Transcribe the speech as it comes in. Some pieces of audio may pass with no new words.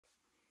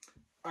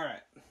All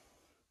right.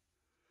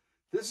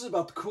 This is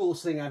about the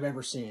coolest thing I've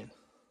ever seen.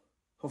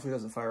 Hopefully it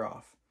doesn't fire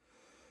off.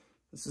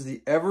 This is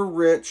the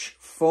EVERRICH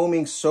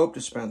foaming soap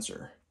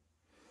dispenser.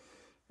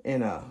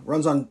 And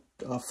runs on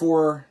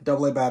 4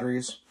 AA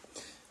batteries.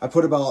 I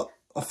put about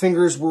a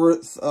finger's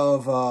worth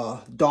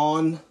of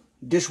Dawn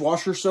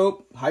dishwasher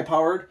soap, high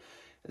powered,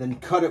 and then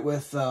cut it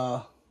with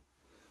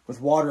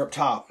water up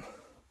top.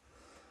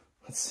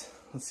 Let's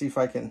see if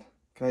I can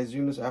I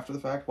zoom this after the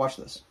fact? Watch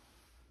this.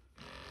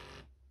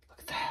 Look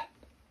at that.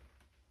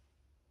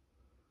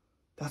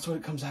 That's what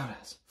it comes out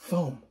as.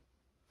 Foam.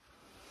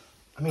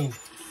 I mean,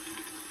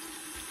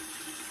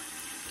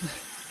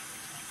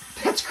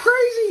 that's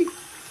crazy.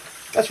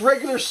 That's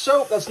regular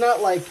soap. That's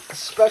not like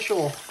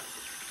special.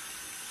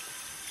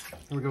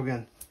 Here we go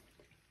again.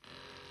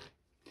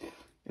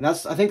 And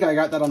that's, I think I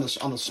got that on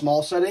the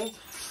small setting.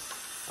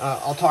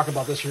 I'll talk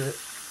about this here.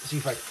 See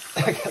if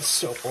I got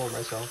soap over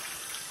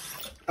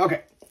myself.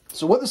 Okay.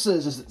 So what this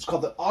is it's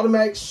called the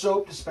automatic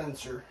soap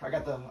dispenser. I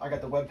got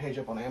the web page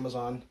up on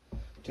Amazon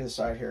to the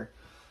side here.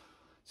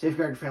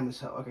 Safeguard your family's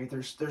health. Okay,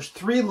 there's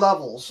 3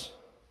 levels.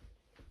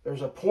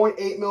 There's a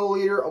 0.8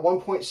 milliliter, a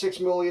 1.6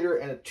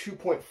 milliliter, and a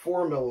 2.4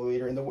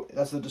 milliliter, and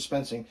that's the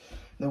dispensing.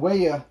 And the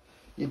way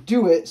you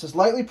do it, says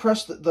lightly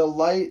press the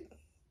light,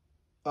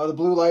 the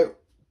blue light,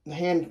 the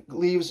hand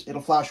leaves,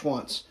 it'll flash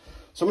once.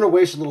 So I'm gonna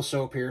waste a little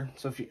soap here.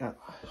 So if you,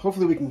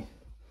 hopefully we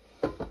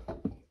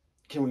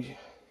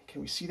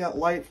can we see that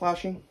light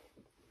flashing?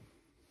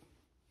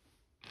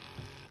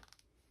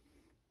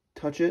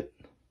 Touch it.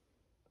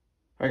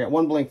 I got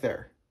 1 blink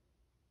there.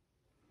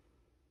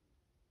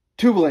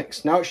 2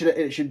 blinks. Now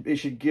it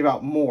should give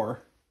out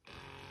more.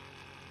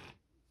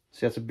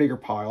 See, that's a bigger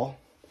pile.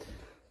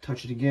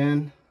 Touch it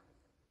again.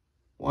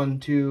 1,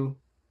 2.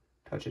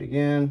 Touch it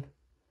again.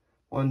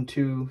 1,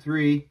 2,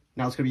 3.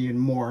 Now it's gonna be even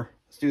more.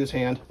 Let's do this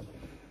hand.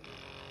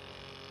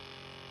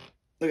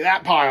 Look at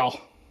that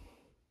pile.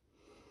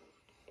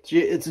 See,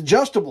 it's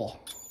adjustable.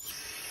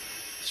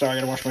 Sorry, I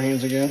gotta wash my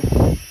hands again.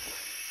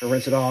 Or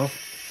rinse it off.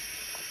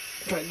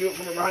 I'm trying to do it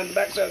from behind the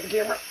back side of the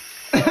camera.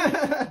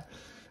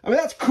 I mean,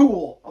 that's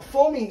cool. A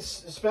foaming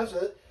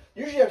dispenser.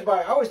 Usually you have to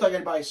buy, I always thought you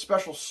had to buy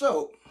special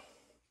soap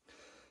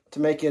to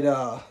make it,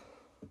 and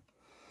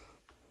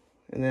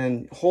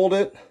then hold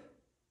it.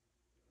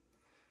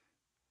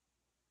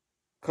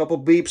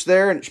 Couple beeps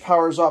there, and it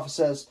powers off. It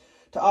says,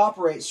 to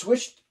operate,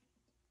 switch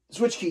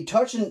key,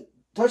 touch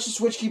the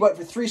switch key button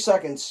for 3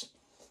 seconds,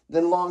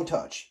 then long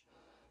touch.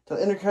 Till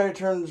the indicator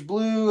turns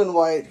blue and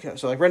white.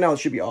 So like right now it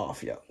should be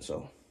off, yeah.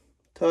 So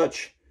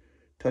touch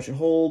and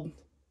hold.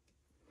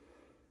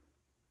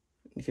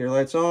 Indicator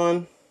light's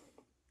on.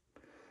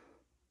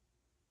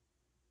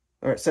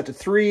 All right, set to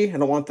 3. I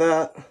don't want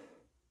that.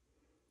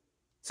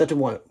 Set to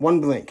 1.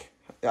 1 blink.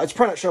 It's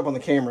probably not show up on the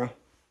camera.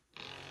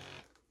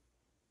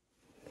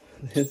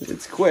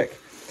 It's quick.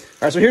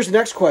 All right, so here's the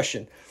next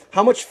question.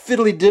 How much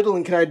fiddly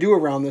diddling can I do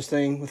around this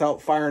thing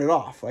without firing it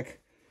off? Like,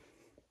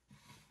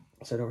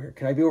 set over here.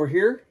 Can I be over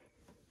here?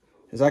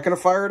 Is that going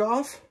to fire it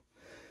off?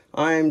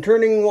 I'm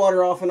turning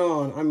water off and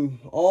on. I'm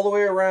all the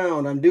way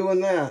around. I'm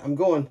doing that. I'm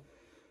going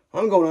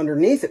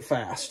underneath it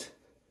fast.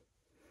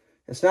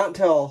 It's not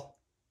until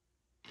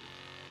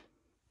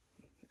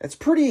it's a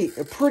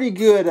pretty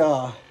good.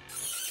 Oh,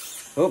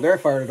 there I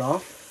fired it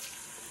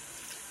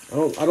off.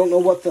 I don't know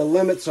what the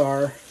limits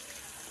are.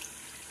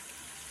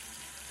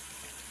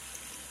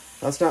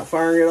 That's not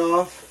firing it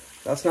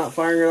off. That's not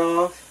firing it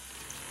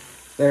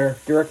off. There,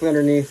 directly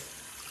underneath.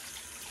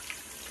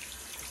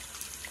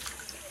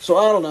 So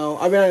I don't know.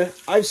 I mean,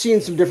 I've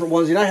seen some different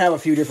ones, and I have a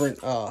few different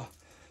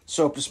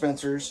soap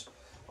dispensers,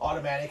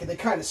 automatic, and they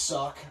kind of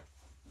suck.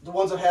 The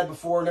ones I've had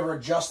before never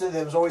adjusted.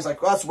 It was always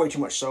like, well, that's way too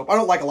much soap. I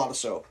don't like a lot of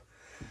soap.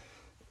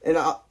 And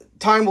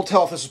time will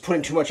tell if this is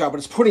putting too much out, but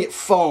it's putting it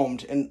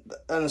foamed in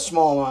a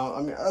small amount.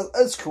 I mean,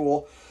 it's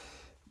cool.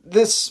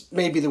 This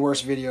may be the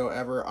worst video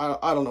ever.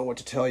 I don't know what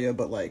to tell you,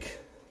 but like,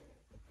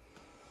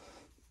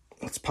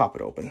 let's pop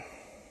it open.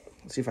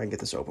 Let's see if I can get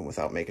this open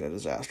without making a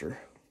disaster.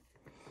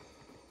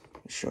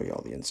 Let's show you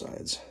all the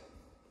insides.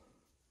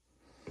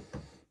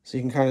 So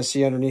you can kind of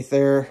see underneath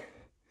there.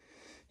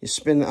 You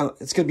spin,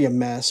 it's going to be a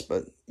mess,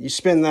 but you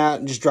spin that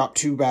and just drop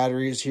 2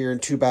 batteries here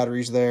and 2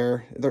 batteries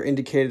there. They're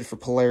indicated for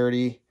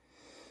polarity.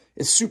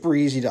 It's super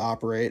easy to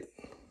operate.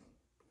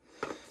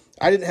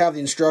 I didn't have the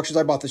instructions.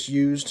 I bought this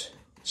used.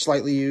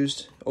 Slightly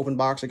used, open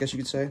box, I guess you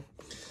could say.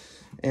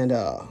 And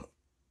I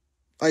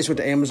just went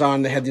to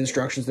Amazon. They had the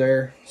instructions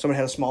there. Someone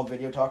had a small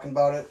video talking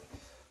about it.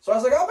 So I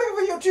was like, I'll make a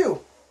video too.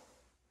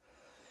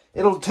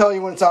 It'll tell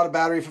you when it's out of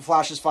battery, if it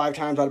flashes 5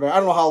 times out of battery. I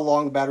don't know how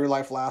long the battery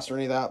life lasts or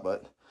any of that,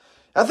 but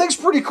that thing's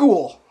pretty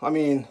cool. I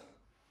mean,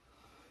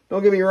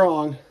 don't get me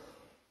wrong.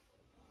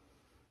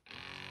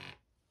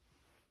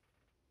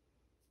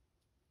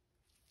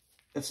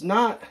 It's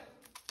not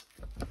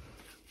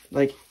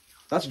like,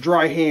 that's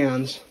dry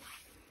hands.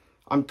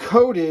 I'm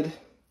coated,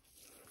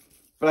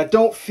 but I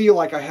don't feel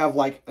like I have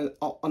like an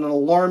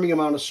alarming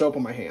amount of soap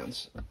on my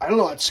hands. I don't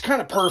know, it's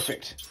kind of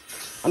perfect.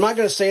 I'm not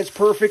going to say it's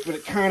perfect, but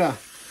it kind of,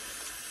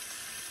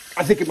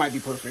 I think it might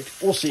be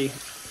perfect. We'll see.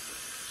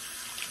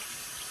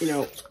 you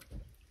know,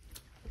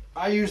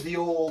 I use the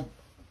old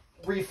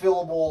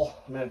refillable,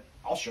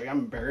 I'll show you, I'm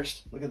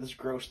embarrassed. Look at this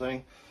gross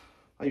thing.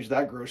 I use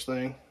that gross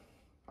thing.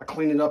 I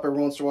clean it up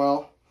every once in a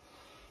while.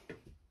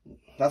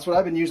 That's what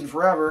I've been using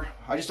forever.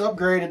 I just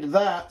upgraded to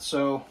that,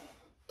 so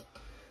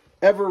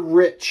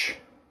EVERRICH.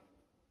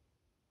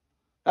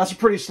 That's a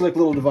pretty slick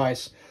little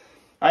device.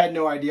 I had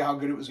no idea how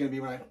good it was going to be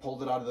when I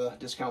pulled it out of the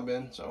discount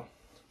bin, so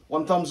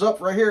one thumbs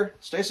up right here.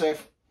 Stay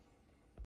safe.